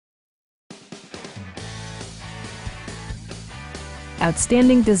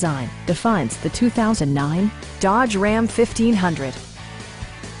Outstanding design defines the 2009 Dodge Ram 1500.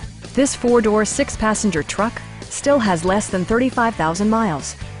 This four-door, six-passenger truck still has less than 35,000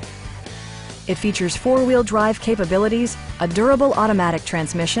 miles. It features four-wheel drive capabilities, a durable automatic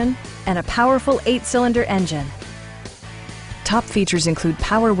transmission, and a powerful 8-cylinder engine. Top features include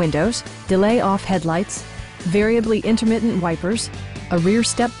power windows, delay-off headlights, variably intermittent wipers, a rear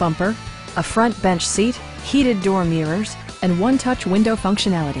step bumper, a front bench seat, heated door mirrors, and one-touch window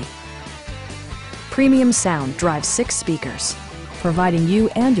functionality. Premium sound drives 6 speakers, providing you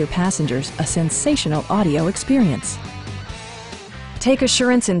and your passengers a sensational audio experience. Take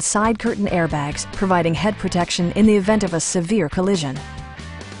assurance in side curtain airbags, providing head protection in the event of a severe collision.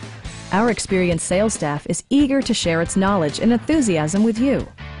 Our experienced sales staff is eager to share its knowledge and enthusiasm with you.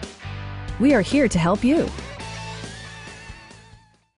 We are here to help you.